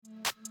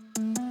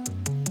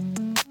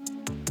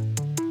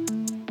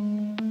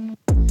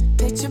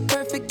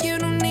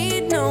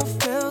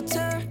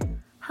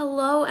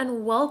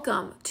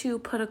Welcome to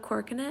Put a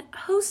Cork in It,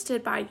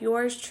 hosted by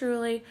yours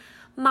truly,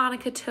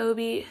 Monica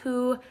Toby,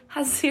 who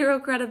has zero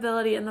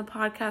credibility in the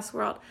podcast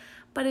world,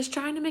 but is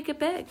trying to make it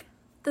big.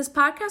 This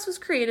podcast was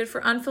created for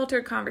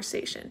unfiltered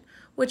conversation,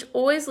 which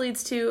always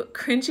leads to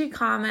cringy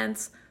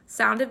comments,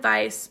 sound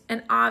advice,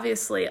 and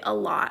obviously a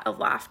lot of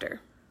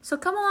laughter. So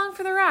come along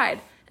for the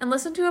ride and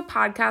listen to a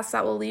podcast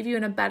that will leave you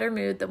in a better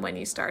mood than when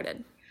you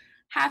started.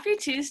 Happy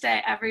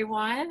Tuesday,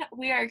 everyone.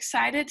 We are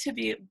excited to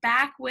be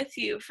back with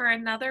you for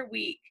another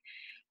week.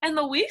 And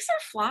the weeks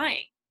are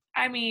flying.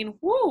 I mean,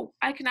 woo,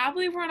 I cannot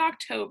believe we're in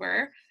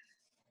October.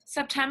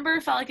 September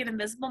felt like an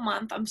invisible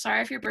month. I'm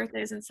sorry if your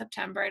birthday is in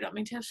September. I don't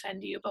mean to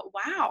offend you, but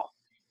wow,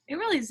 it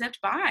really zipped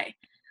by.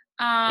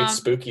 It's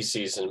spooky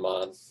season,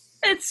 Mom.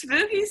 It's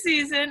spooky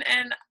season,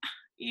 and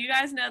you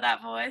guys know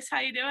that voice. How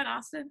you doing,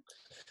 Austin?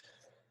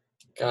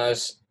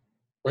 Guys,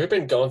 we've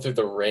been going through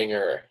the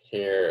ringer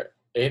here.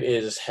 It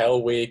is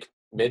Hell Week,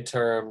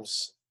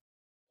 midterms.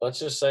 Let's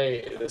just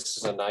say this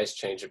is a nice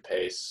change of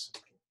pace.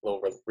 A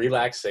little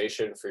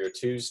relaxation for your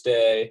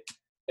Tuesday.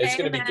 It's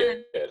going to be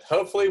good.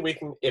 Hopefully we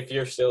can, if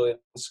you're still in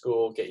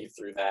school, get you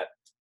through that.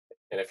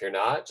 And if you're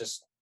not,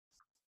 just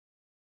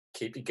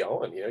keep you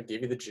going,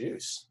 give you the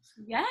juice.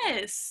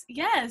 Yes.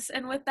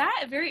 And with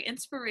that, very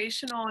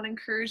inspirational and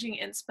encouraging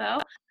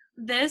inspo.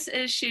 This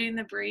is Shooting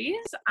the Breeze.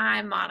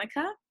 I'm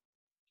Monica.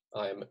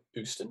 I'm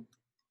Houston.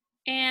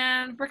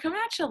 And we're coming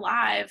at you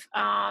live.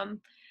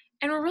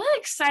 And we're really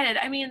excited.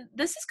 I mean,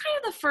 this is kind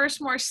of the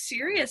first more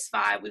serious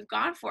vibe we've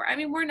gone for. I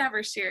mean, we're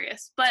never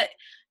serious, but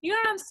you know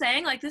what I'm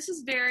saying? Like, this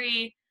is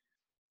very,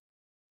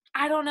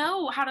 I don't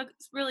know how to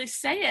really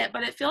say it,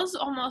 but it feels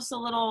almost a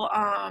little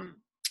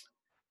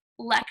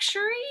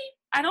lecture-y.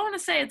 I don't want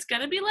to say it's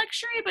going to be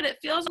lecture-y, but it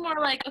feels more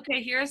like,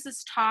 okay, here's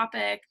this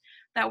topic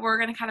that we're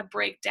going to kind of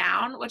break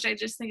down, which I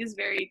just think is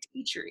very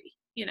teachery,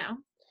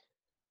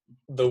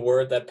 The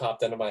word that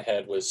popped into my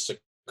head was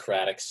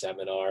Socratic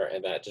seminar,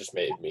 and that just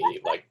made me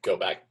go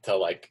back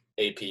to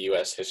AP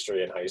US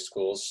history in high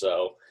school.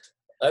 So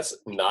let's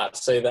not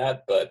say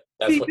that, but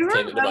that's what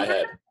came into my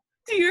head.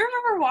 Do you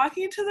remember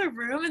walking into the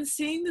room and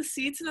seeing the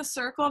seats in a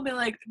circle and being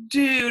like,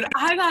 dude,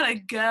 I gotta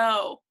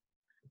go?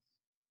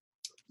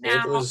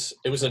 Now,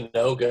 it was a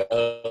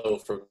no-go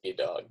for me,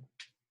 dog.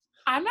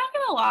 I'm not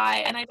gonna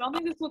lie, and I don't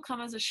think this will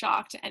come as a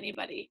shock to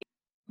anybody,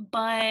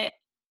 but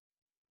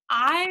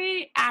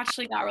I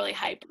actually got really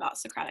hyped about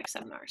Socratic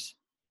seminars.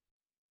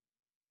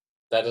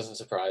 That doesn't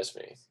surprise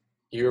me.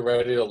 You were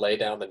ready to lay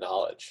down the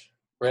knowledge,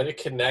 ready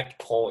to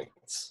connect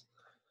points.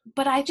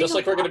 But I think just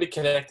like we're going to be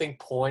connecting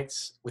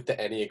points with the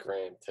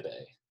Enneagram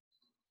today.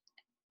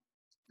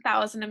 That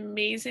was an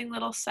amazing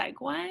little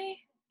segue,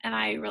 and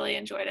I really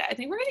enjoyed it. I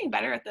think we're getting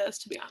better at this,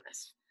 to be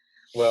honest.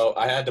 Well,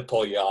 I had to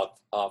pull you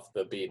off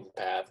the beaten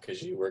path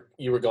because you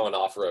were going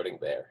off-roading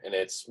there, and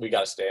we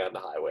got to stay on the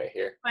highway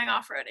here. Going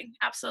off-roading,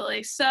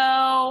 absolutely.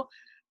 So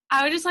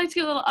I would just like to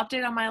give a little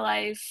update on my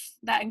life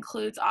that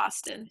includes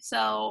Austin.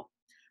 So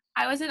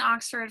I was in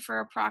Oxford for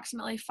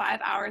approximately 5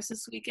 hours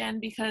this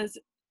weekend because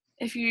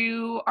if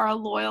you are a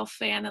loyal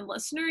fan and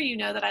listener, you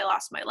know that I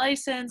lost my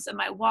license and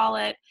my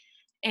wallet.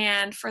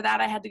 And for that,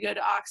 I had to go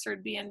to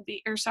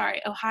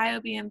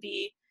Ohio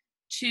BMV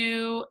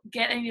to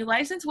get a new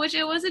license, which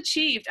it was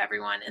achieved,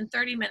 everyone, in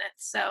 30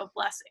 minutes. So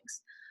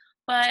blessings.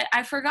 But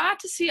I forgot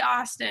to see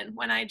Austin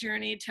when I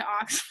journeyed to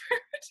Oxford.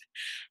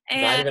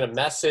 And not even a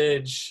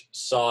message.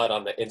 Saw it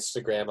on the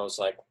Instagram. I was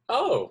like,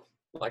 oh,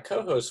 my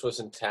co-host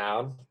was in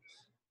town.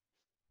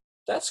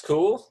 That's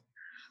cool.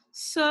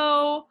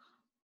 So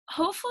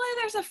hopefully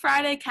there's a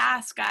Friday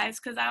cast, guys,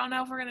 because I don't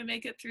know if we're going to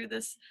make it through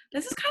this.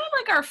 This is kind of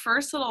like our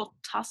first little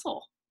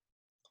tussle.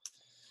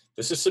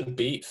 This is some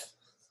beef.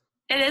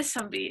 It is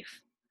some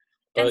beef.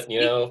 But,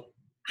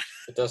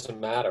 it doesn't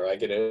matter. I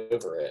get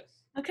over it.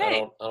 Okay.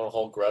 I don't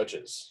hold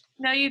grudges.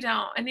 No, you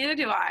don't, and neither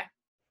do I.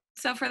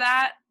 So for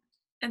that,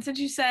 and since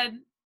you said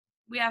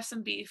we have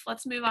some beef,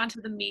 let's move on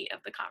to the meat of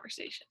the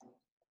conversation.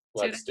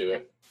 Let's do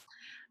it.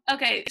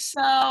 Okay,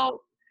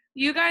 so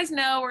you guys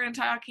know we're going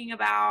to be talking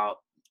about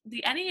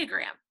the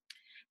Enneagram.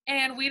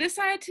 And we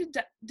decided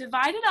to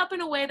divide it up in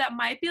a way that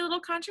might be a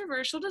little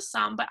controversial to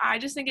some, but I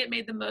just think it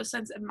made the most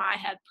sense in my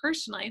head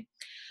personally.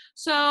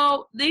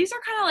 So these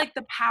are kind of like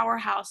the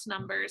powerhouse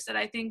numbers that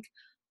I think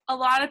a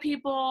lot of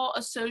people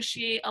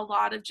associate a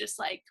lot of just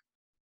like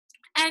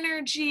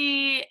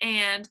energy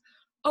and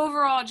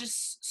overall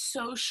just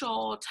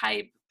social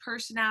type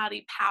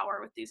personality power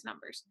with these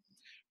numbers.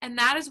 And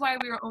that is why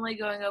we were only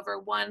going over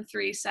 1,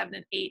 3, 7,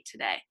 and 8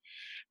 today.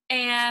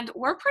 And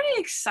we're pretty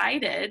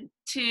excited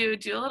to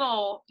do a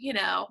little,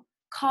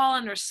 call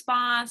and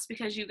response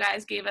because you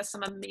guys gave us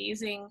some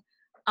amazing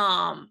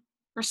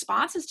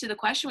responses to the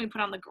question we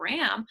put on the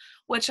gram,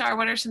 which are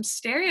what are some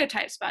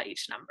stereotypes about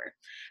each number?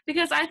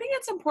 Because I think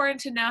it's important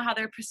to know how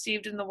they're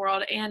perceived in the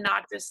world and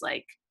not just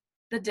like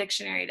the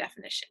dictionary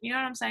definition. You know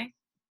what I'm saying?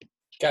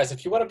 Guys,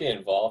 if you want to be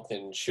involved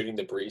in Shooting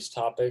the Breeze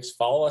topics,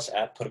 follow us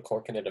at Put a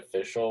Cork in It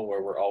Official,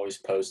 where we're always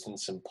posting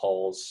some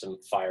polls, some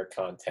fire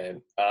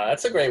content.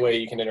 That's a great way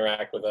you can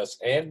interact with us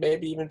and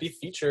maybe even be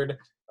featured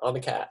on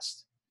the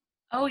cast.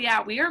 Oh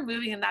yeah, we are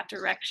moving in that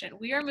direction.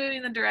 We are moving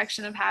in the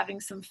direction of having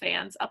some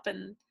fans up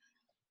in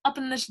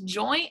this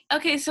joint.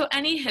 Okay, so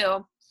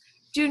anywho,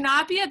 do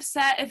not be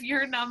upset if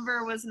your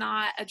number was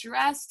not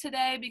addressed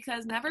today,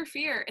 because never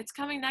fear, it's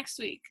coming next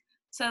week.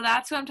 So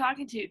that's who I'm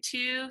talking to.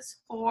 2s,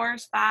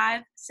 4s,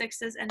 5s,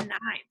 6s, and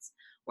 9s.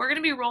 We're going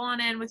to be rolling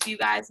in with you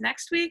guys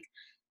next week,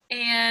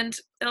 and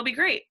it'll be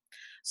great.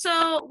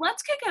 So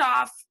let's kick it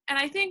off. And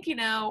I think,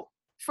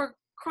 for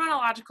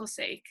chronological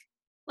sake,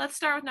 let's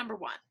start with number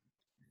 1.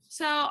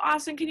 So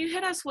Austin, can you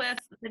hit us with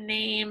the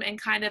name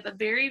and kind of a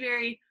very,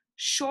 very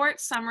short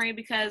summary,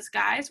 because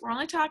guys, we're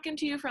only talking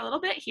to you for a little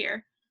bit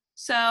here.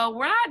 So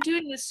we're not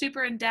doing this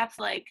super in-depth,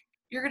 like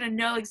you're going to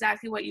know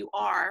exactly what you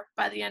are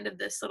by the end of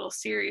this little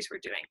series we're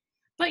doing.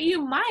 But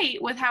you might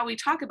with how we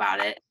talk about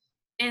it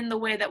in the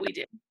way that we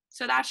do.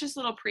 So that's just a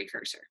little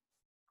precursor.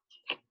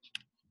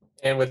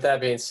 And with that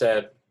being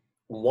said,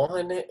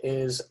 1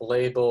 is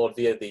labeled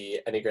via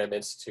the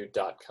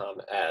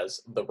EnneagramInstitute.com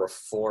as the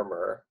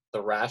reformer,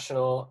 the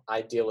rational,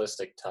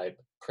 idealistic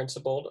type,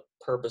 principled,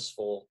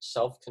 purposeful,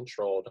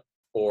 self-controlled,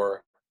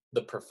 or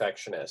the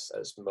perfectionist,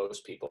 as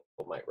most people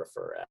might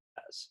refer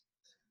as.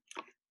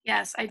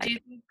 Yes, I do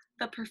think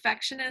the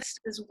perfectionist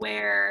is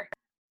where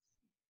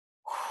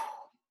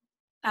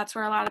that's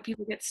where a lot of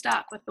people get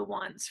stuck with the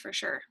 1s, for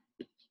sure.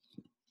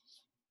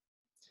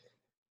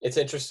 It's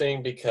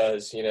interesting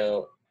because,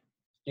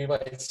 you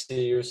might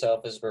see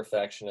yourself as a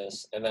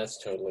perfectionist, and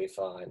that's totally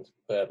fine.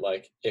 But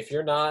like, if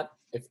you're not,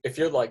 if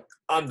you're like,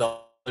 I'm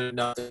not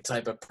the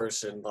type of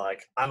person,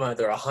 like I'm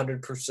either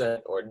 100%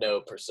 or no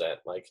percent,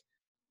 like,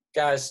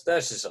 guys,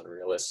 that's just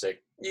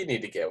unrealistic. You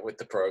need to get with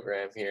the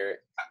program here.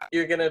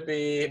 You're gonna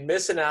be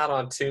missing out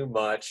on too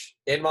much,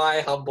 in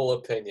my humble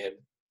opinion.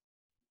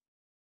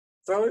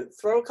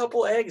 Throw a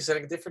couple eggs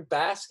in different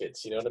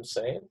baskets. You know what I'm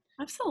saying?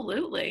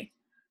 Absolutely.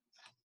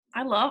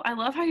 I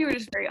love how you were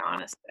just very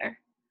honest there.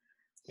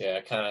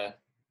 Yeah, kind of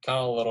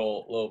a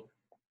little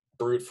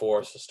brute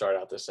force to start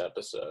out this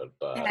episode,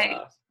 but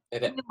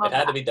it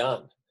had to be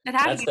done.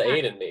 That's the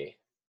 8 in me.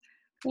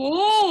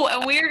 Ooh,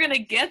 and we are gonna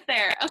get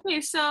there. Okay,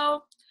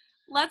 so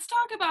let's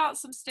talk about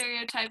some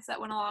stereotypes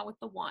that went along with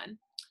the 1.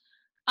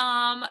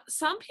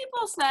 Some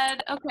people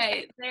said,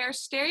 okay, they are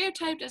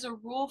stereotyped as a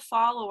rule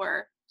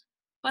follower,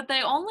 but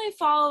they only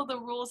follow the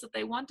rules that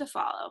they want to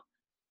follow.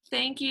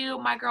 Thank you,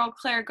 my girl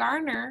Claire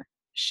Garner.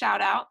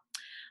 Shout out.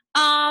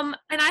 And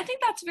I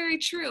think that's very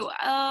true.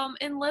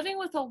 In living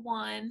with a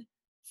 1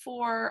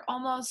 for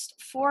almost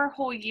 4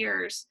 whole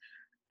years,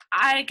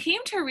 I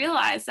came to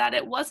realize that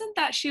it wasn't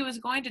that she was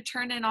going to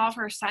turn in all of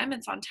her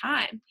assignments on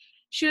time.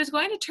 She was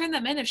going to turn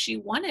them in if she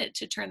wanted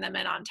to turn them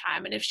in on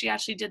time and if she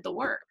actually did the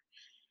work.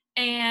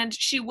 And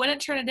she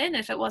wouldn't turn it in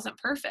if it wasn't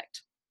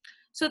perfect.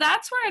 So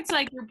that's where it's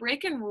like you're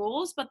breaking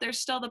rules, but there's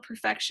still the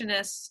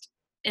perfectionist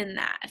in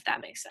that, if that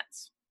makes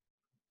sense.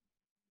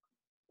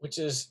 Which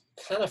is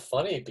kind of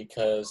funny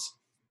because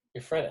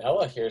your friend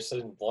Ella here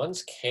said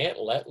 1s can't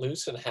let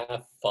loose and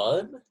have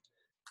fun.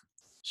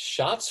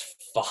 Shots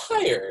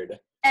fired.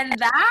 And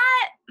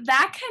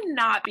that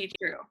cannot be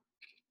true.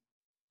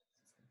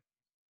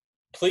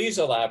 Please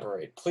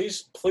elaborate.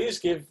 Please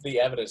give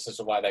the evidence as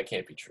to why that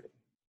can't be true.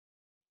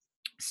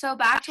 So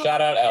back to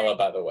shout out Ella,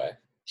 by the way.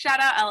 Shout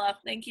out Ella.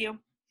 Thank you.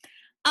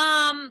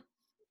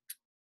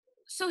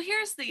 So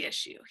here's the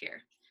issue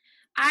here.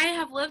 I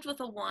have lived with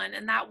a 1,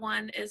 and that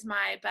 1 is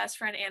my best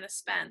friend Anna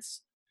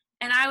Spence.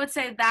 And I would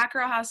say that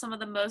girl has some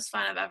of the most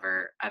fun I've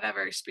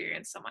ever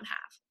experienced someone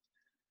have.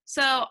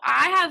 So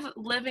I have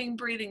living,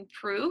 breathing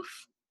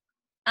proof.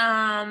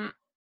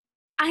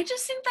 I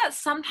just think that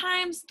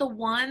sometimes the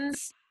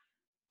 1s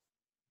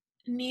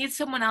need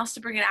someone else to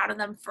bring it out of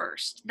them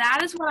first.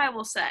 That is what I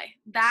will say.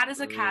 That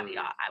is a caveat,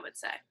 I would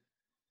say.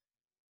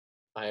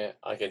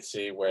 I can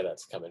see where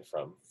that's coming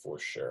from for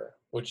sure.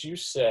 Would you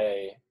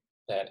say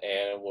that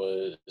Anna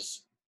was,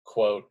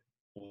 quote,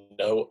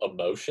 no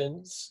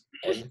emotions,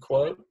 end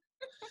quote?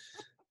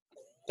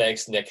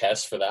 Thanks, Nick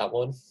Hess, for that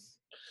one.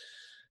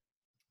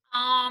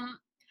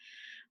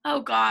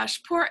 Oh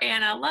gosh, poor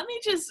Anna. Let me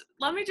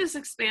just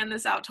expand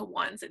this out to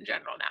 1s in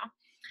general now.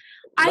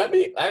 Let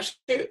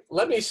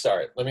me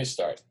start.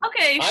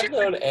 Okay, sure.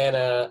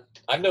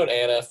 I've known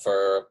Anna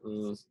for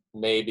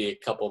maybe a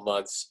couple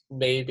months,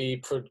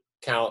 maybe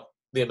count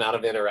the amount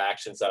of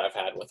interactions that I've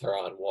had with her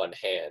on one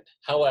hand.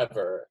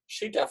 However,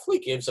 she definitely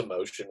gives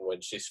emotion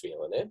when she's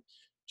feeling it.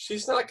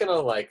 She's not gonna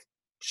like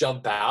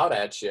jump out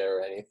at you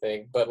or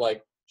anything, but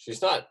like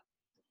she's not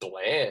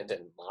bland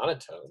and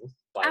monotone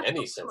by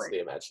any sense of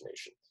the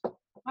imagination.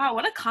 Wow,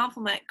 what a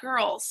compliment,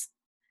 girls.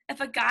 If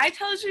a guy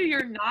tells you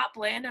you're not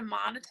bland and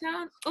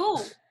monotone,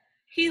 ooh,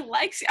 he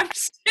likes you. I'm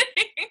just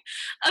kidding.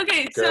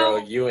 Okay, Girl,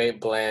 you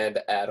ain't bland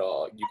at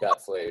all. You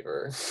got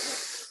flavor.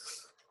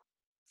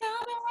 Tell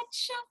me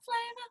what's your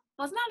flavor.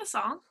 Wasn't that a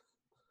song?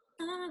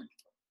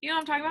 You know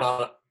what I'm talking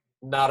about?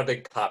 Not a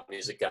big pop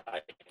music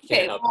guy.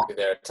 Can't help you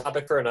there.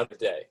 Topic for another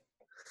day.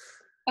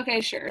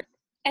 Okay, sure.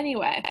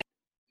 Anyway,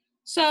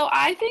 so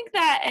I think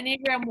that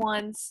Enneagram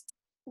 1s,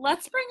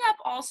 let's bring up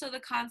also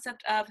the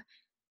concept of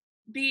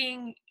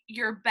being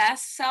your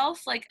best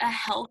self, like a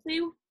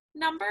healthy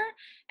number,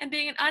 and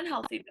being an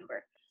unhealthy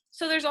number.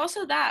 So there's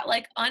also that,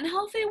 like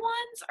unhealthy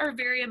ones are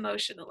very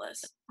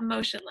emotionless.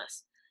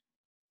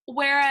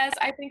 Whereas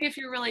I think if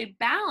you're really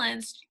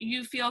balanced,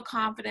 you feel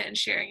confident in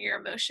sharing your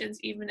emotions,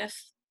 even if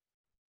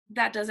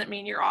that doesn't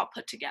mean you're all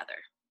put together.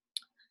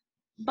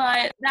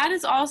 But that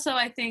is also,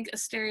 I think, a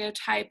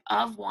stereotype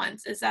of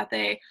ones, is that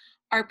they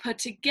are put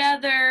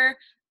together.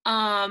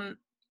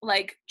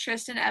 Like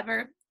Tristan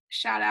Ever,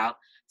 shout out,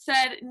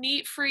 said,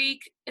 neat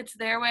freak, it's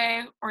their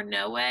way or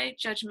no way,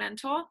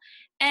 judgmental.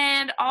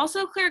 And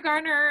also Claire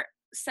Gardner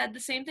said the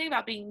same thing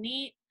about being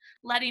neat.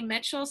 Letty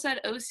Mitchell said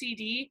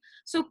OCD.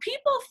 So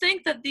people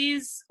think that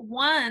these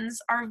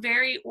ones are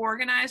very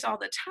organized all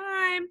the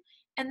time.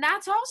 And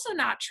that's also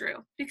not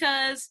true,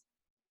 because,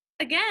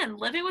 again,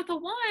 living with a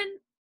one,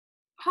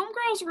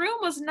 homegirl's room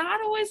was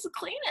not always the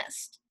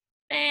cleanest,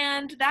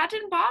 and that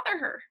didn't bother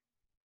her.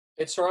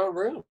 It's her own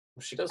room.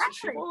 She does what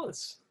she Exactly.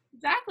 wants.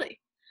 Exactly.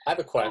 I have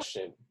a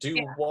question. Do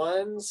Yeah.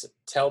 ones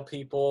tell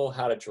people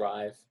how to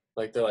drive?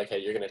 Like, they're like, hey,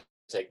 you're going to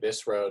take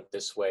this road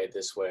this way,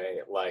 this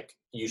way. Like,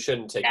 you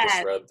shouldn't take this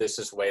Yes. road. This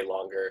is way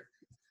longer.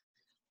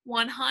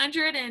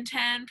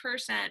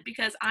 110%,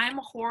 because I'm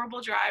a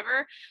horrible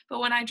driver, but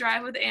when I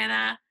drive with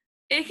Anna,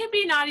 it can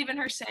be not even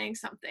her saying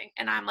something,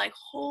 and I'm like,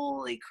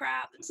 holy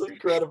crap. It's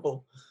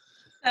incredible.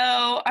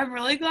 So I'm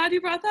really glad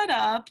you brought that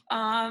up.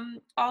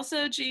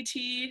 Also,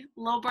 GT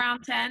Lil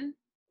Brown 10,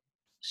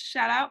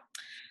 shout out,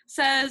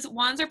 says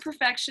ones are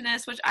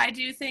perfectionists, which I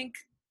do think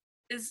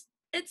it's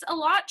a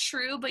lot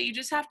true, but you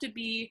just have to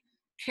be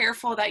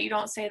careful that you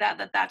don't say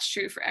that's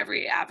true for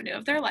every avenue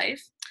of their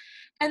life.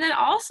 And then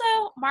also,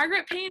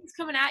 Margaret Payne's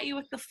coming at you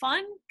with the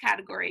fun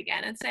category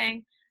again and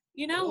saying,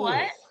 you know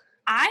what?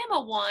 I am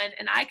a one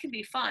and I can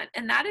be fun.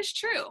 And that is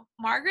true.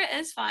 Margaret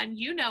is fun.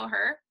 You know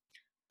her.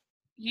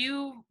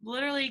 You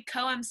literally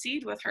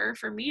co-emceed with her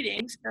for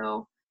meetings.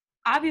 So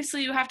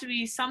obviously you have to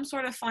be some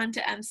sort of fun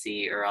to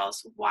MC, or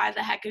else why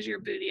the heck is your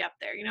booty up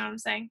there? You know what I'm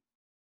saying?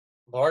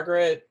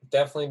 Margaret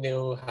definitely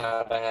knew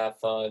how to have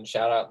fun.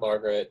 Shout out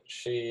Margaret.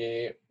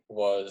 She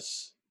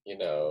was,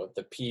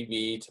 the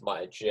PB to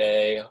my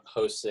J,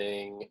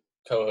 co-hosting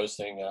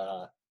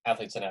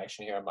Athletes in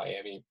Action here in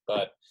Miami.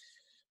 But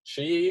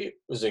she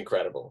was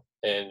incredible,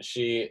 and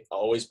she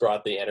always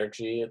brought the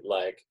energy.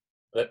 Like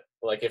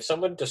if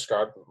someone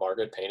described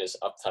Margaret Payne as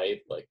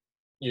uptight, like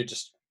you're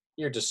just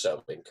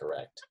so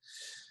incorrect.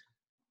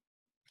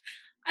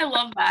 I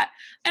love that.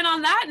 And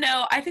on that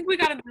note, I think we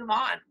got to move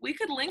on. We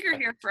could linger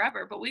here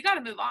forever, but we got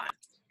to move on.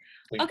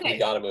 We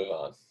got to move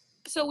on.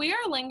 So we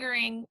are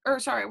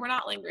we're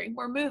not lingering.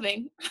 We're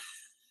moving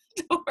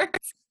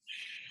towards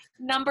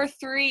number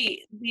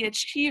 3, the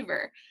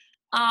achiever,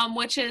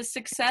 which is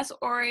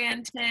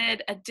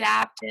success-oriented,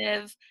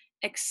 adaptive,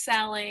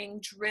 excelling,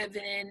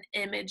 driven,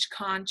 image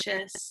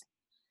conscious.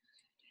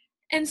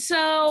 And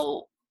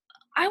so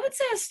I would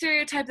say a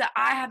stereotype that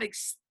I have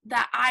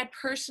that I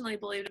personally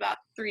believed about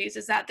threes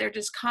is that they're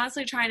just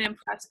constantly trying to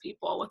impress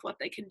people with what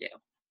they can do.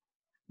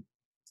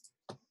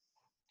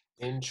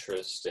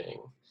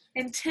 Interesting.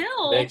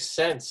 Until makes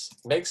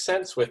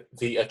sense with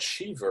the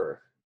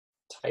achiever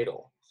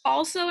title.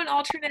 Also, an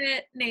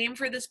alternate name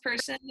for this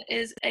person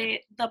is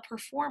the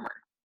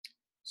performer.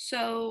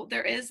 So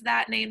there is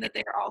that name that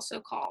they're also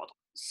called.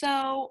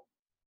 So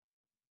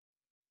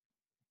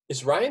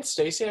is Ryan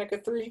Stasiak a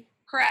 3?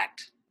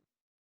 Correct.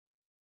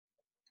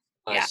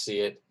 I see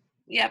it.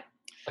 Yep.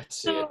 I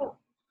see it.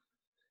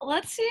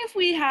 Let's see if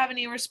we have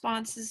any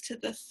responses to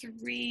the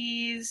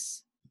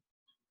 3s.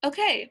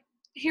 Okay,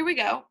 here we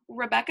go.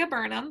 Rebecca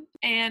Burnham,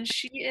 and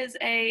she is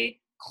a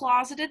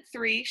closeted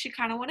 3. She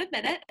kind of won't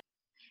admit it.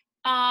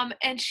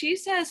 And she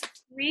says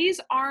 3s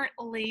aren't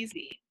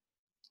lazy.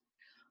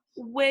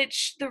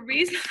 Which the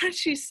reason that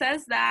she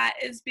says that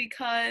is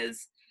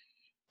because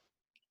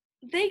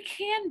they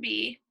can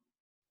be.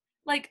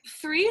 Like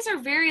 3s are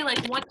very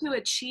want to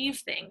achieve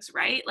things,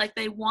 right? Like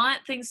they want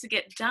things to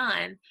get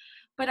done.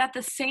 But at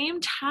the same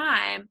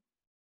time,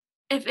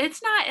 if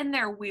it's not in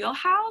their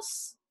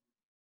wheelhouse,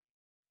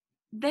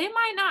 they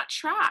might not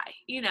try,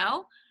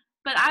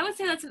 But I would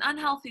say that's an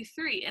unhealthy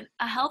 3. And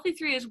a healthy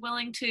 3 is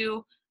willing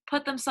to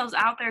put themselves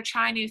out there,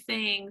 try new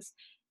things,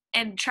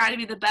 and try to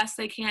be the best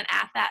they can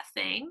at that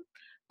thing.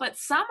 But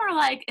some are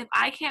like, if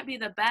I can't be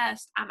the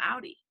best, I'm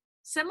outie.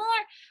 Similar,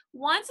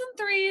 1s and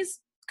 3s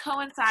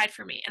coincide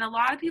for me. And a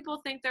lot of people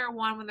think they're a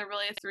 1 when they're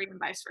really a 3, and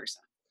vice versa.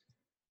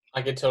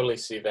 I could totally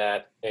see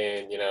that.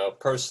 And,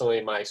 personally,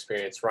 in my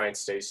experience, Ryan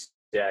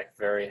Stasiak,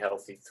 very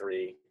healthy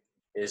 3,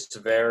 is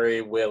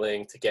very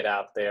willing to get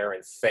out there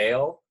and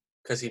fail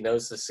because he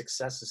knows the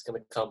success is going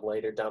to come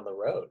later down the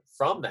road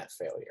from that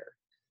failure.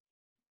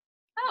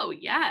 Oh,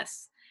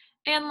 yes.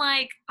 And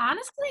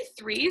honestly,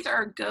 3s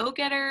are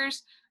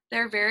go-getters.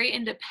 They're very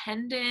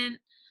independent.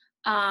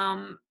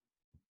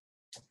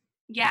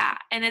 Yeah,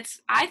 and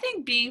I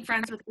think being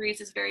friends with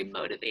 3s is very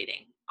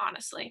motivating,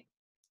 honestly.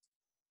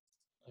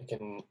 I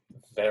can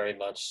very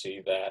much see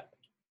that.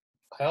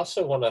 I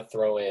also want to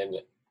throw in,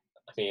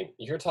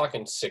 you're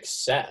talking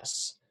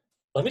success.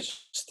 Let me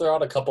just throw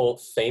out a couple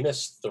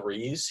famous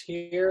threes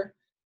here.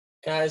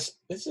 Guys,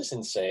 this is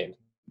insane.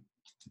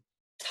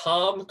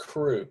 Tom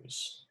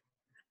Cruise,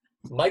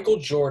 Michael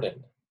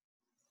Jordan,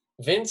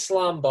 Vince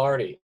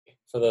Lombardi,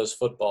 for those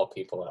football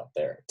people out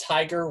there,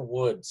 Tiger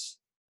Woods,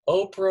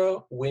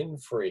 Oprah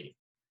Winfrey,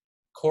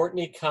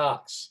 Courtney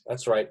Cox.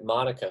 That's right,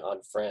 Monica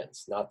on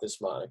Friends. Not this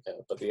Monica,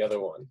 but the other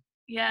one.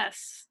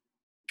 Yes.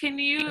 Can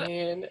you,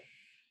 And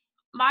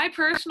my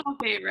personal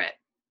favorite,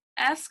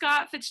 S.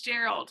 Scott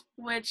Fitzgerald,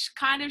 which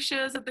kind of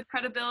shows that the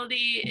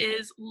credibility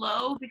is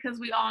low because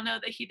we all know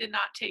that he did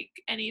not take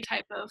any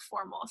type of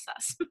formal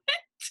assessment.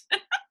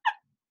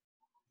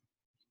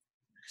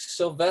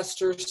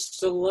 Sylvester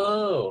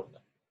Stallone,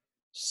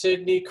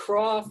 Sidney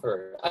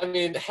Crawford. I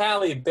mean,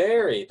 Halle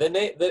Berry.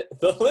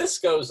 The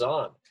list goes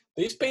on.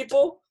 These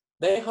people,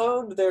 they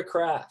honed their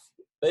craft.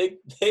 They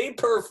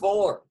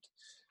performed.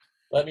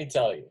 Let me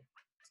tell you.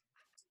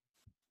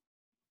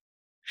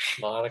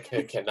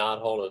 Monica cannot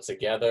hold it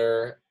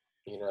together.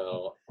 You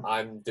know,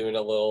 I'm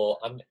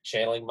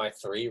channeling my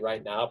 3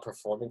 right now,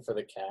 performing for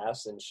the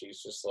cast, and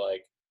she's just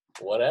like,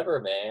 whatever,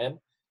 man.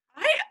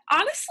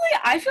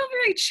 I feel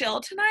very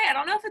chill tonight. I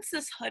don't know if it's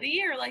this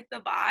hoodie or like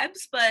the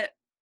vibes,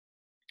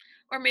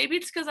 or maybe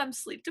it's because I'm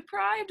sleep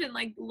deprived and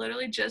like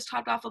literally just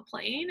hopped off a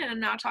plane and I'm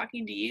now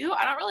talking to you.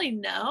 I don't really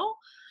know,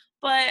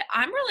 but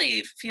I'm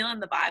really feeling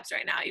the vibes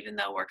right now, even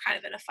though we're kind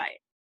of in a fight.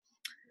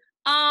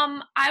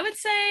 I would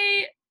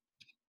say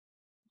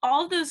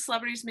all of those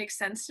celebrities make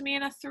sense to me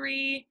in a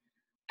 3.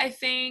 I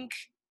think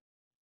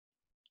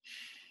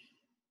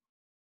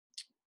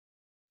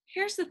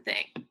here's the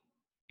thing.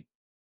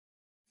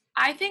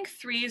 I think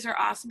 3s are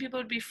awesome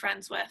people to be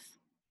friends with.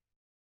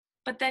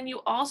 But then you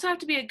also have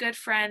to be a good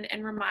friend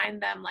and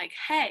remind them, like,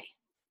 hey,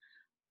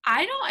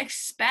 I don't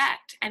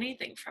expect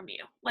anything from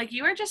you. Like,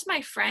 you are just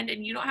my friend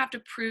and you don't have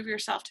to prove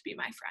yourself to be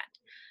my friend.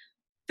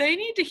 They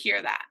need to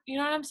hear that. You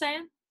know what I'm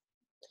saying?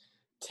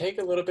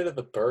 Take a little bit of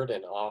the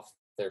burden off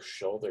their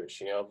shoulders,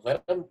 you know.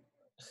 Let them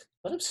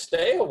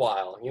stay a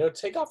while. You know,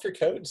 take off your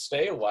coat and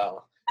stay a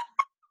while.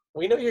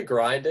 We know you're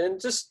grinding.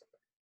 Just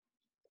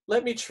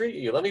let me treat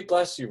you. Let me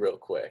bless you real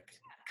quick.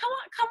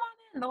 Come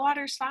on in. The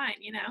water's fine,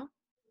 you know?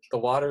 The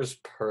water's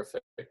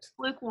perfect.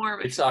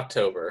 Lukewarm. It's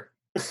October.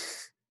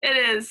 It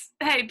is.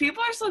 Hey,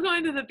 people are still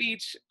going to the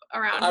beach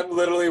around. I'm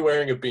literally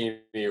wearing a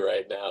beanie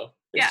right now.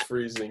 It's Yeah.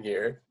 freezing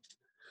here.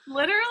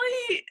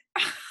 Literally,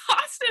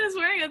 Austin is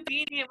wearing a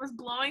beanie and was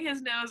blowing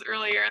his nose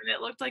earlier, and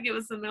it looked like it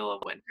was the middle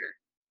of winter.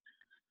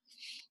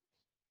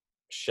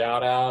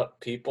 Shout out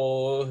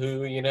people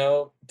who, you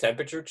know,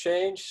 temperature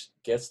change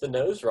gets the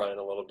nose running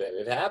a little bit.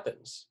 It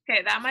happens.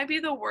 Okay, that might be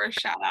the worst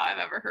shout out I've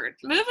ever heard.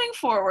 Moving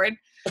forward,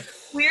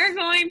 we are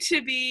going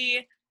to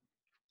be,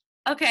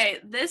 okay,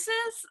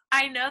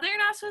 I know they're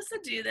not supposed to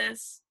do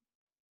this,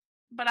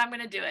 but I'm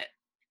going to do it.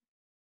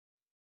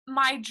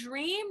 My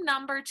dream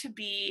number to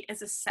be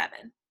is a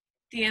 7,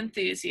 the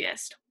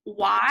enthusiast.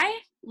 Why?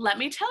 Let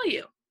me tell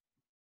you.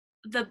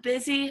 The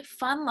busy,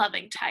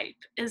 fun-loving type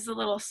is the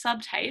little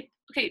subtype.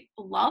 Okay,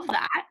 love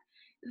that.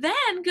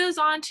 Then goes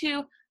on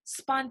to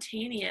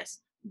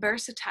spontaneous,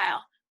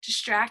 versatile,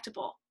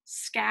 distractible,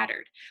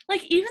 scattered.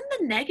 Like, even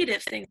the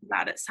negative things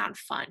about it sound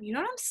fun. You know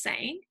what I'm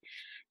saying?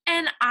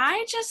 And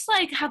I just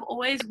like have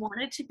always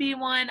wanted to be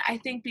one. I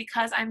think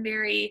because I'm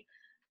very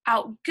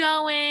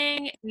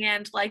outgoing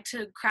and like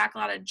to crack a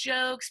lot of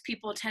jokes,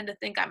 people tend to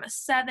think I'm a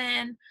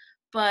 7,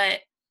 but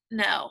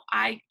no,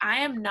 I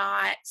am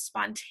not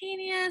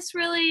spontaneous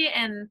really,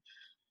 and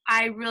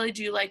I really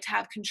do like to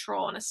have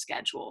control and a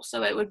schedule.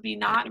 So it would be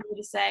not me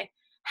to say,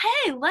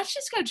 hey, let's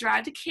just go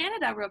drive to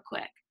Canada real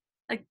quick.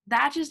 Like,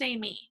 that just ain't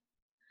me.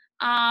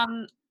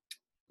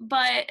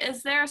 But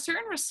is there a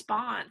certain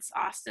response,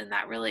 Austin,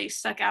 that really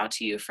stuck out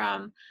to you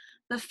from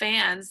the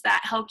fans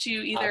that helped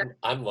you either?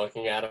 I'm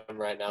looking at them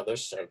right now. They're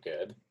so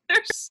good. They're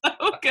so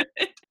good.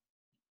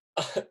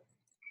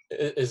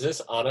 Is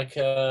this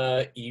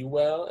Annika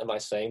Ewell? Am I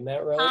saying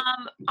that right?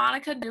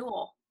 Annika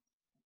Newell.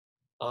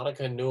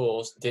 Annika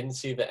Newell. Didn't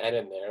see the N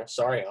in there.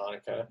 Sorry,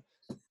 Annika.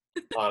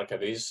 Annika,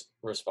 these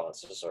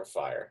responses are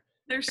fire.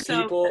 They're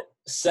so people good.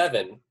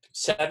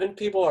 7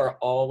 people are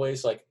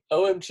always like,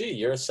 OMG,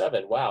 you're a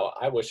 7. Wow,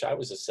 I wish I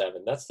was a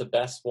 7. That's the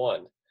best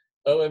one.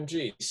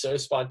 OMG, so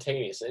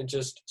spontaneous and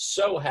just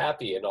so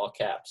happy in all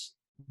caps.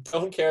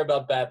 Don't care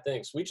about bad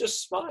things. We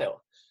just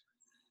smile.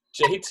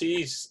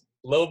 JT's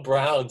Lil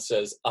Brown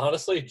says,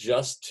 honestly,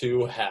 just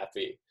too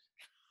happy.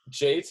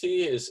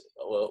 JT is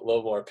a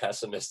little more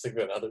pessimistic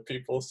than other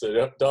people,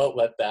 so don't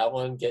let that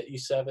one get you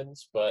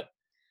 7s. But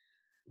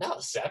no,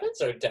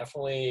 7s are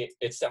definitely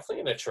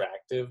an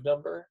attractive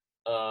number.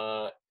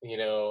 You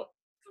know,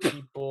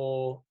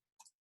 people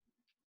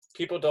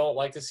don't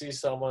like to see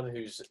someone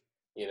who's,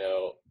 you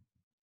know,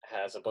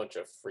 has a bunch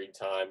of free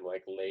time,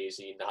 like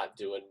lazy, not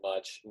doing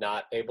much,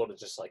 not able to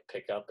just like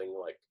pick up and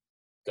like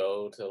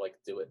go to like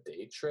do a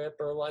day trip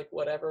or like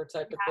whatever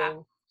type of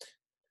thing.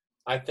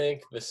 I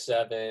think the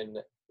 7,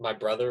 my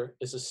brother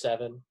is a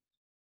 7.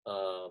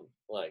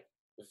 Like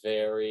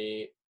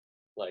very,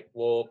 like,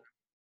 we'll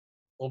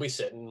we'll be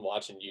sitting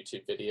watching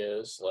YouTube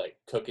videos, like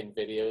cooking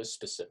videos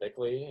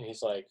specifically, and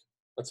he's like,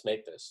 "Let's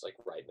make this like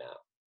right now,"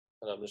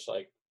 and I'm just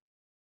like,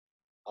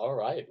 "All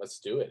right, let's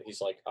do it." He's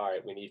like, "All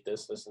right, we need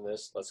this, this, and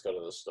this. Let's go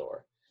to the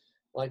store."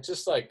 Like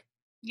just like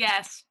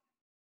Yes.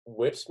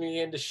 whips me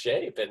into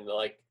shape and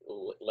like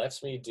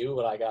lets me do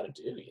what I got to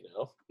do,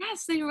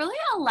 Yes, they really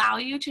allow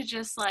you to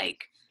just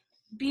like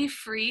be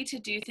free to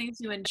do things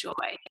you enjoy.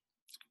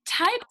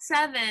 Type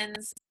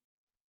 7s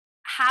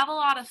have a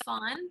lot of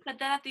fun, but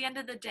then at the end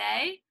of the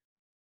day,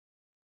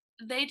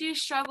 they do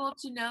struggle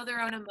to know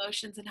their own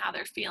emotions and how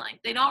they're feeling.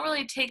 They don't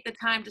really take the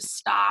time to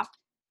stop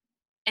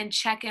and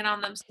check in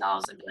on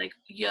themselves and be like,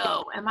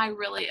 yo, am I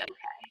really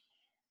okay?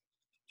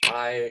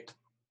 I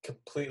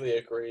completely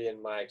agree.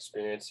 In my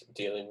experience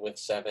dealing with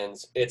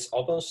sevens, it's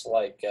almost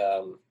like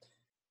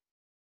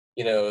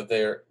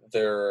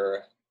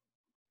they're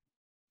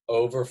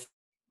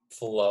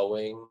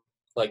overflowing.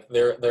 Like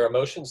their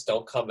emotions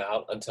don't come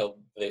out until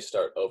they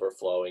start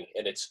overflowing,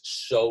 and it's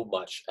so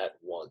much at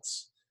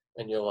once.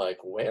 And you're like,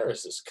 where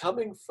is this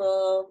coming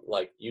from?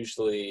 Like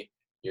usually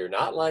you're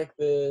not like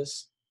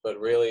this, but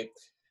really,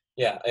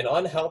 yeah, an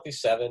unhealthy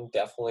seven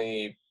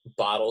definitely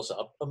bottles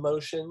up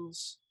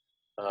emotions,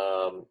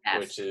 Yes.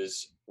 which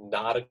is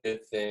not a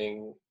good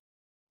thing.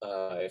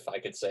 If I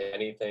could say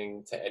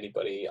anything to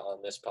anybody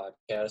on this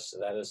podcast,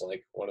 that is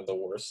like one of the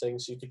worst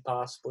things you could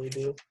possibly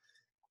do.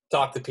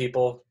 Talk to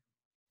people.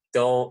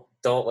 Don't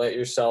let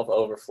yourself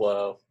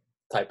overflow,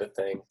 type of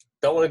thing.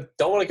 Don't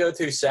want to go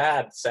too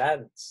sad.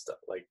 Sad stuff.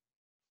 Like,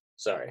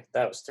 sorry,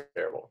 that was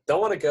terrible.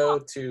 Don't want to go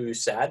to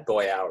sad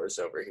boy hours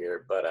over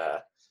here, but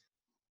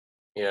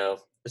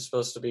it's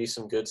supposed to be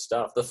some good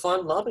stuff. The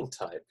fun loving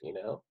type.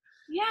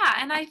 Yeah,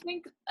 and I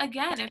think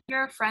again, if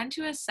you're a friend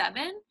to a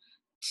 7,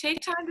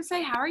 take time to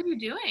say, "How are you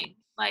doing?"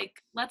 Like,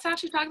 let's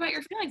actually talk about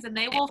your feelings, and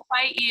they will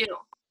fight you.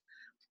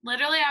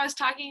 Literally, I was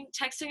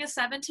texting a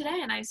 7 today,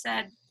 and I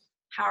said,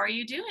 "How are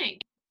you doing?"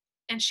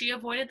 And she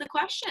avoided the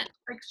question.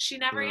 Like, she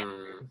never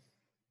answered.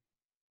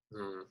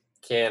 Hmm.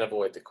 Can't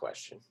avoid the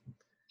question.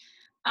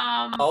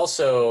 Um,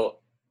 Also,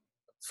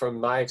 from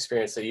my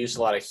experience, they use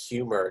a lot of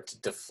humor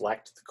to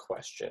deflect the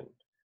question.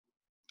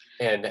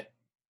 And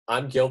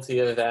I'm guilty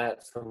of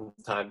that from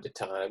time to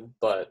time,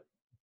 but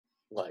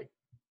like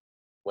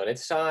when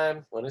it's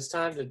time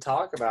to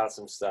talk about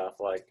some stuff,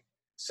 like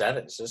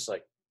sevens, just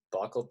like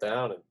buckle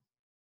down and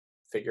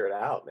figure it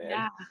out, man.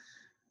 yeah,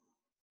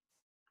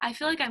 I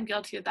feel like I'm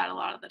guilty of that a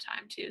lot of the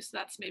time too. So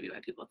that's maybe why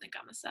people think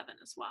I'm a 7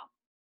 as well.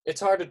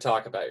 It's hard to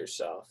talk about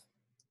yourself.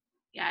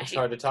 Yeah, I It's hate.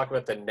 hard to talk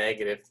about the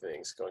negative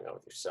things going on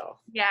with yourself.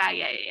 Yeah.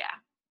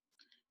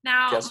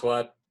 Now, Guess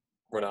what?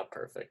 We're not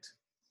perfect.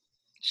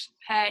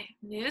 hey,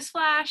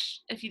 newsflash!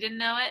 If you didn't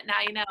know it,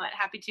 now you know it.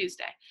 Happy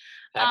Tuesday.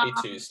 Um, Happy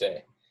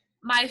Tuesday.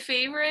 my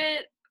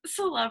favorite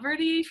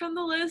celebrity from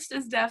the list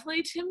is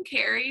definitely Tim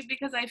Carey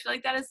because I feel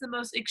like that is the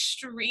most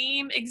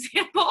extreme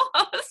example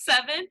of a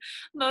 7,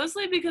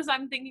 mostly because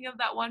I'm thinking of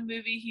that one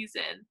movie he's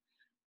in,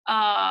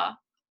 uh,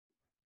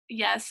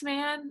 Yes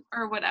Man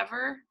or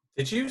whatever.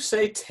 Did you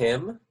say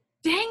Tim?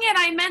 Dang it!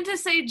 I meant to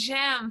say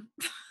Jim.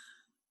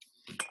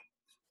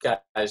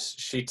 Guys,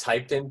 she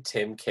typed in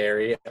Tim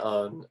Carey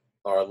on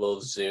our little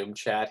Zoom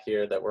chat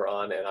here that we're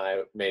on, and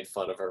I made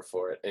fun of her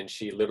for it. And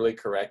she literally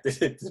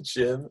corrected it to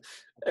Jim,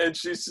 and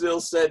she still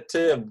said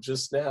Tim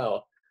just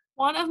now.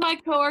 One of my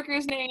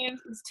coworkers' names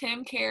is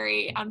Tim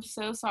Carey. I'm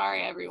so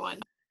sorry, everyone.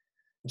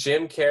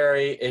 Jim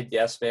Carrey in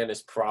Yes Man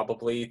is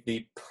probably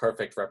the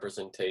perfect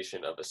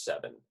representation of a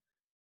 7.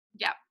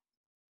 Yeah.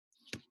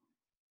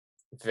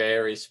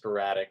 Very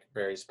sporadic,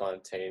 very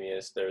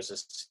spontaneous. There's a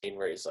scene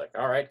where he's like,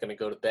 all right, gonna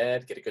go to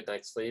bed, get a good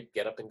night's sleep,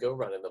 get up and go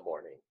run in the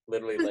morning.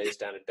 Literally lays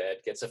down in bed,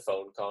 gets a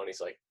phone call, and he's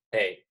like,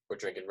 hey, we're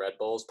drinking Red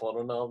Bulls, pulling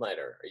an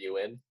all-nighter. Are you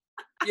in?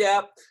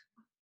 Yep.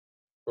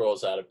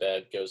 Rolls out of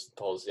bed, goes and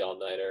pulls the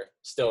all-nighter,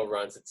 still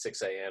runs at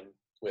 6 a.m.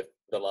 with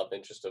the love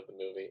interest of the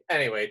movie.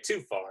 Anyway,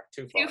 too far.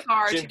 Too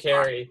far. Jim Too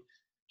far. Carrey.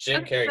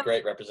 Jim Okay, Carrey, so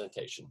great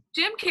representation.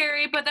 Jim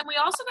Carrey, but then we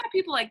also got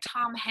people like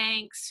Tom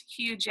Hanks,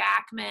 Hugh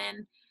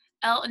Jackman,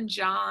 Elton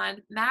John,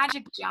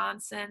 Magic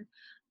Johnson.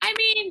 I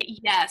mean,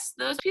 yes,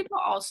 those people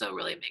also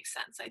really make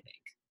sense, I think.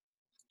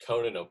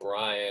 Conan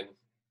O'Brien,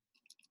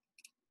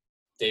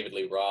 David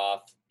Lee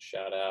Roth,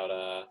 shout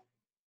out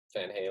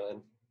Van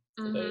Halen.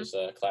 For those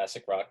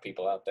classic rock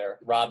people out there.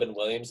 Robin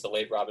Williams, the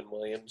late Robin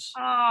Williams.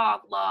 Oh,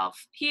 love.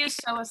 He is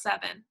so a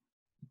 7.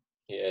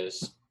 He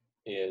is.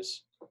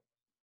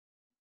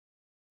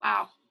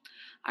 Wow.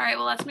 All right,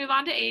 well, let's move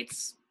on to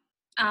 8s.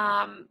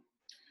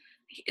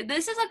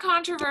 This is a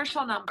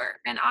controversial number.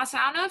 And also,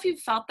 I don't know if you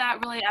felt that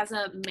really as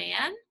a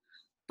man,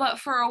 but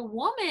for a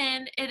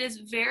woman,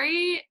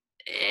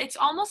 it's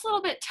almost a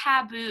little bit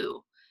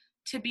taboo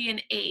to be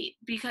an 8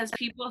 because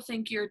people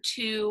think you're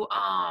too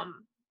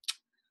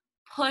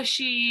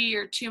pushy,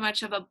 you're too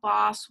much of a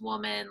boss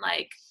woman.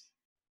 Like,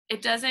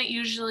 it doesn't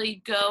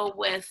usually go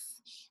with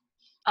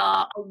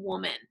a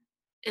woman,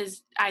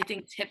 is I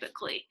think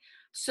typically.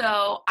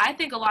 So I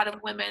think a lot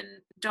of women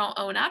don't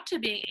own up to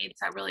being 8s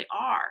that really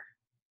are.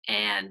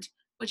 And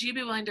would you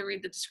be willing to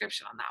read the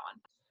description on that one?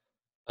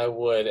 I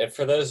would. And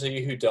for those of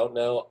you who don't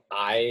know,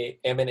 I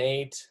am an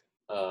 8.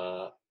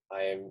 Uh,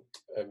 I'm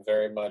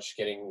very much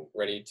getting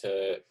ready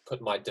to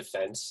put my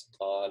defense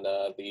on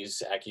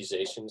these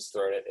accusations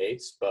thrown at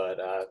 8s, but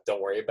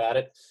don't worry about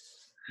it.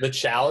 The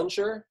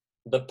challenger,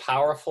 the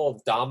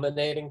powerful,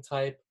 dominating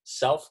type,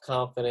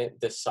 self-confident,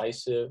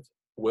 decisive,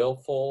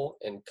 willful,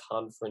 and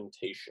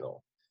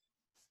confrontational.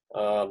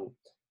 Um,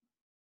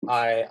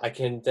 I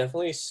can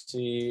definitely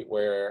see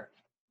where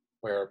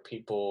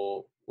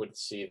people would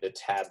see the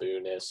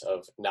tabooness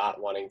of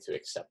not wanting to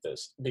accept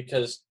this,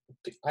 because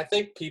I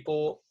think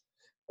people,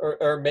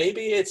 or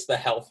maybe it's the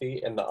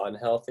healthy and the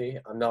unhealthy.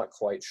 I'm not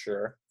quite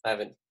sure. I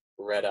haven't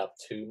read up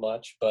too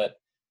much, but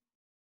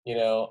you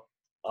know,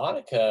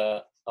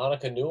 Annika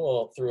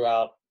Newell,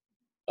 throughout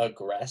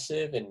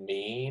aggressive and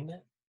mean,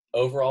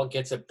 overall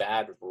gets a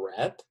bad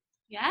rep.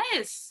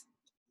 Yes.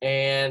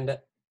 And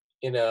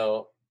you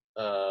know,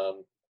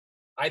 um,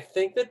 I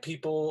think that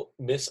people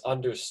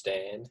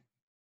misunderstand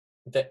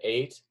the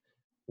 8.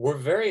 We're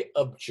very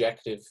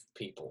objective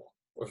people.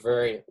 We're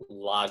very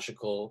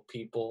logical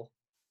people.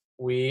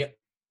 We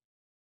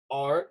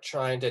aren't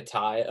trying to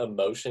tie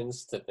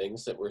emotions to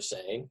things that we're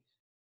saying.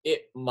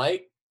 It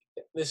might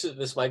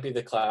this might be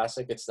the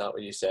classic "it's not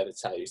what you said,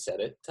 it's how you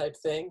said it" type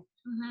thing.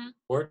 Hmm.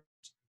 We're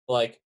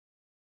like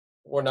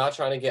we're not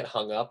trying to get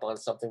hung up on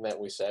something that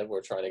we said.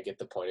 We're trying to get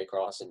the point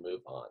across and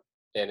move on.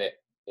 And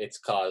it's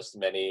caused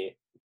many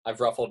I've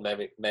ruffled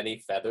many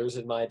feathers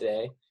in my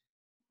day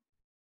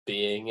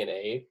being an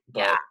 8,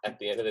 Yeah. but at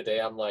the end of the day,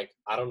 I'm like,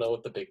 I don't know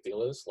what the big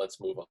deal is. Let's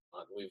move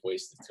on. We've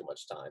wasted too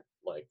much time,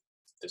 like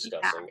Yeah.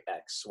 discussing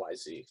X, Y,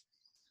 Z.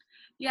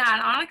 Yeah,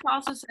 and Annika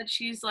also said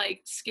she's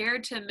like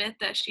scared to admit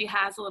that she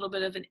has a little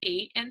bit of an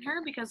 8 in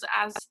her because,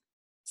 as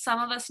some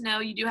of us know,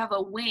 you do have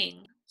a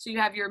wing. So you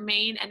have your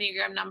main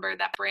Enneagram number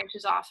that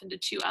branches off into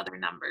 2 other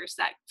numbers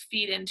that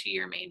feed into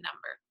your main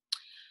number.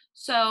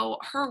 So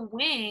her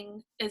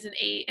wing is an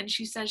 8, and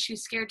she says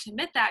she's scared to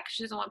admit that because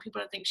she doesn't want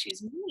people to think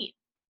she's mean.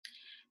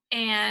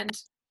 And,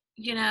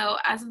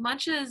 as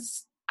much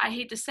as I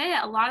hate to say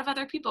it, a lot of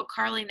other people,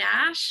 Carly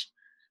Nash,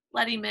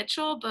 Letty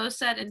Mitchell, both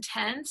said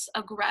intense,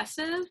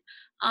 aggressive.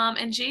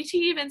 And JT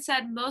even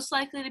said most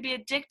likely to be a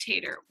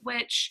dictator,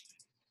 which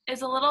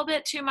is a little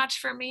bit too much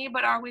for me,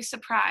 but are we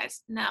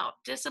surprised? No.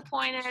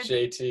 Disappointed.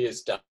 JT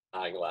is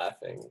dying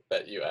laughing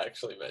that you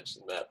actually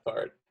mentioned that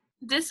part.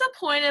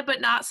 Disappointed, but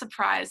not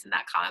surprised in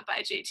that comment by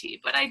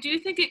JT. But I do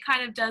think it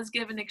kind of does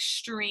give an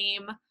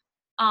extreme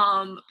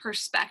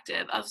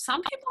perspective of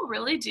some people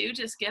really do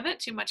just give it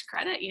too much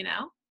credit.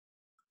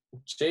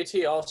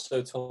 JT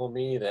also told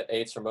me that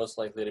 8s are most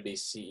likely to be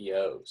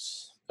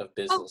CEOs of Oh, for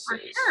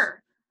businesses,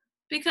 sure.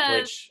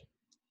 Because, which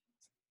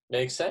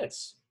makes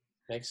sense.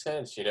 Makes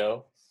sense.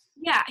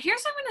 yeah,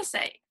 here's what I'm going to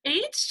say.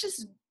 Eights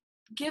just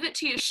give it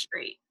to you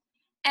straight.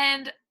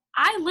 And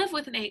I live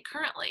with an 8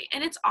 currently,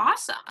 and it's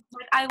awesome.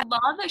 Like, I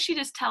love that she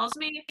just tells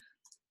me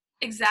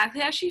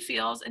exactly how she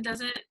feels and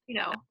doesn't,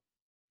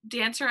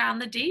 dance around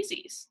the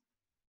daisies.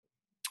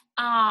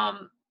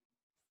 Um,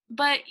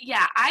 but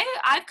yeah,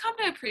 I've come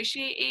to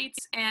appreciate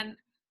 8s, and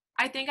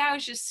I think I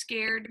was just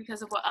scared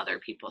because of what other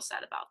people said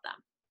about them.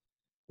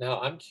 Now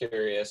I'm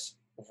curious,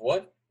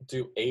 what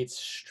do 8s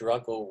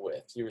struggle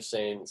with? You were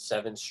saying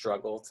 7s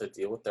struggle to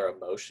deal with their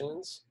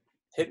emotions.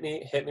 Hit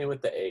me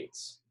with the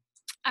 8s.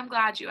 I'm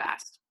glad you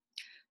asked.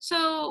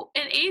 So,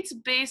 an 8's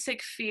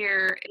basic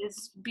fear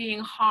is being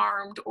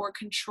harmed or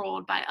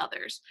controlled by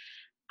others.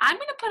 I'm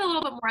going to put a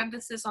little bit more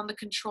emphasis on the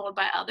controlled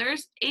by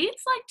others.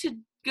 8's like to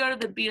go to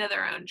the beat of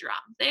their own drum.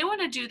 They want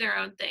to do their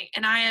own thing.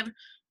 And I have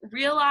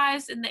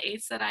realized in the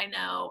 8's that I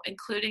know,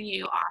 including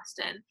you,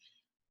 Austin,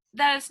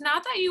 that it's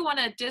not that you want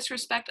to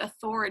disrespect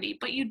authority,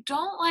 but you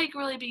don't like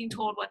really being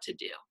told what to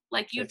do.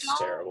 Like, you It's don't,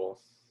 terrible.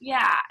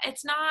 yeah,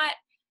 it's not,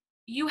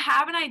 you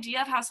have an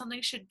idea of how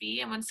something should be.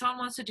 And when someone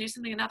wants to do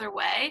something another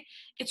way,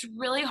 it's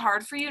really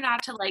hard for you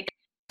not to like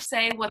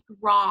say what's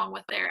wrong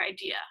with their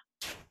idea.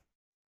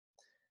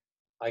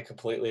 I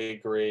completely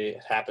agree.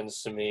 It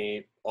happens to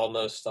me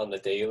almost on the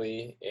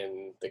daily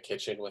in the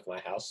kitchen with my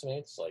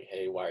housemates. Like,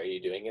 hey, why are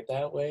you doing it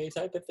that way?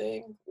 Type of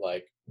thing.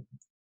 Like,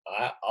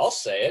 I'll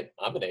say it.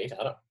 I'm an 8.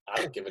 I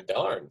don't give a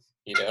darn.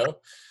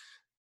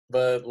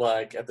 But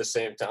like at the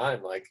same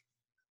time, like,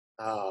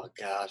 oh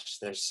gosh,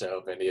 there's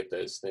so many of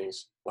those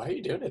things. Why are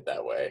you doing it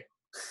that way?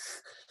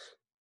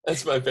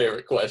 That's my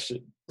favorite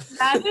question.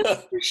 That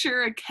is for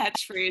sure a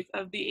catchphrase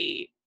of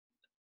the 8.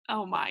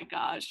 Oh my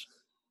gosh.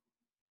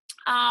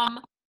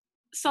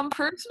 Some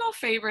personal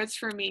favorites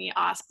for me,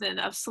 Austin,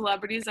 of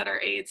celebrities that are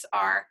 8s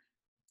are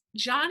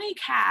Johnny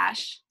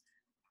Cash,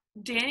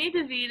 Danny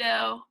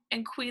DeVito,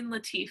 and Queen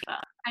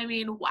Latifah. I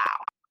mean, wow.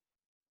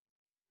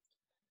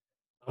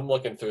 I'm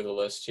looking through the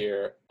list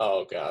here.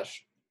 Oh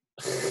gosh,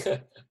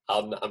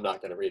 I'm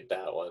not gonna read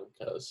that one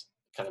because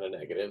kind of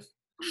negative.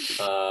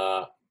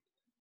 Uh,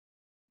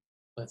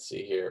 let's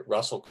see here.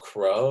 Russell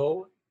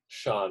Crowe,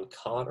 Sean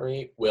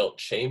Connery, Wilt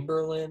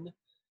Chamberlain,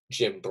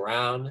 Jim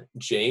Brown,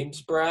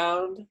 James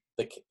Brown,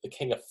 the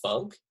King of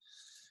Funk,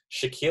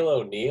 Shaquille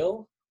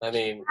O'Neal. I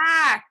mean,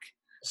 Back.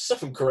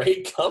 some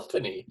great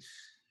company.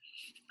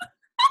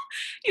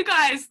 You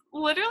guys,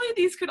 literally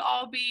these could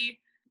all be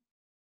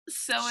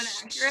so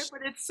inaccurate,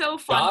 but it's so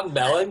fun. John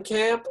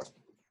Mellencamp?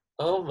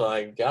 Oh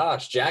my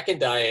gosh. Jack and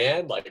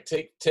Diane, like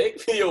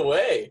take me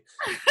away.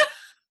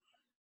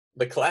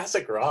 The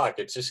classic rock,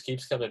 it just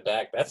keeps coming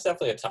back. That's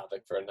definitely a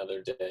topic for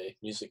another day.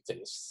 Music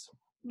tastes.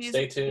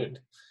 Stay tuned.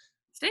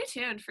 Stay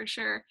tuned for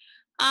sure.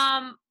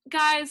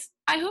 Guys,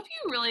 I hope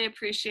you really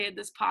appreciated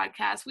this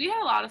podcast. We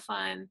had a lot of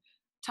fun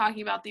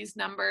talking about these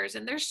numbers,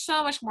 and there's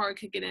so much more we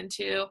could get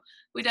into.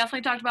 We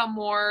definitely talked about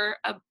more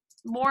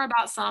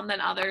about some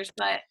than others,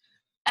 but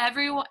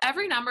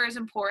every number is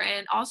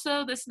important.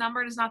 Also, this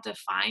number does not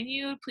define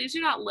you. Please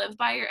do not live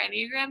by your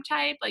Enneagram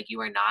type. Like, you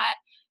are not,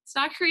 it's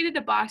not created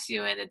to box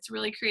you in. It's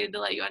really created to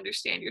let you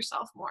understand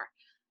yourself more.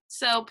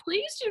 So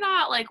please do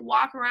not like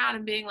walk around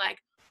and being like,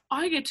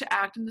 I get to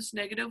act in this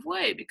negative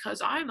way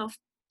because I'm a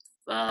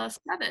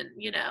 7,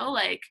 you know,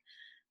 like,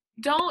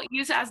 don't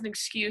use it as an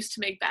excuse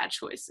to make bad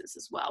choices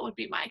as well, would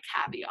be my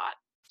caveat.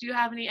 Do you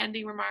have any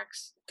ending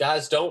remarks?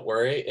 Guys, don't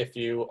worry if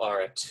you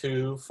are a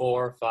 2,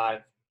 4,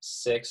 5,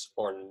 6,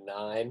 or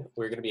 9.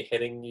 We're going to be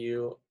hitting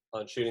you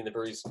on Shooting the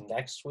Breeze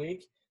next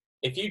week.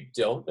 If you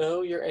don't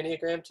know your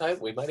Enneagram type,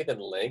 we might even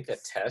link a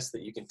test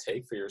that you can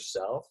take for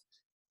yourself.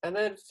 And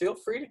then feel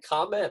free to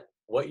comment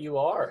what you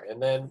are,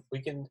 and then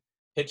we can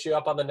hit you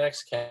up on the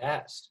next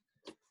cast.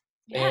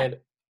 Yeah. And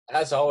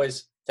as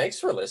always, thanks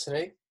for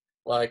listening.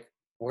 Like,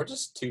 we're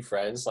just two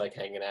friends, like,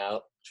 hanging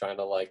out, trying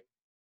to, like,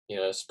 you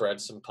know, spread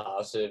some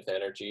positive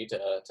energy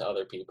to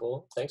other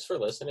people. Thanks for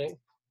listening.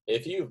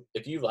 If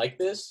you like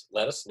this,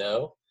 let us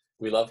know.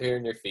 We love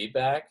hearing your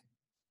feedback.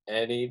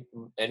 Any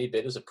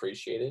bit is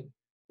appreciated.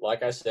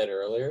 Like I said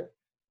earlier,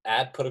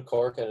 Put a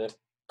Cork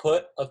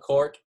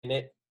in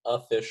It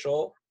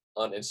official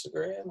on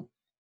Instagram.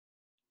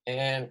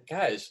 And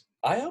guys,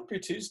 I hope your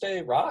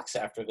Tuesday rocks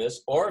after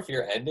this, or if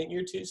you're ending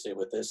your Tuesday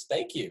with this,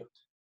 thank you.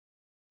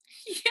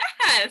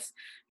 Yes.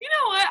 You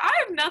know what? I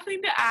have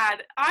nothing to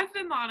add. I've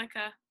been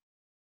Monica.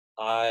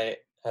 I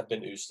have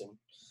been Houston.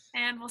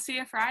 And we'll see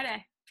you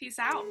Friday. Peace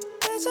out.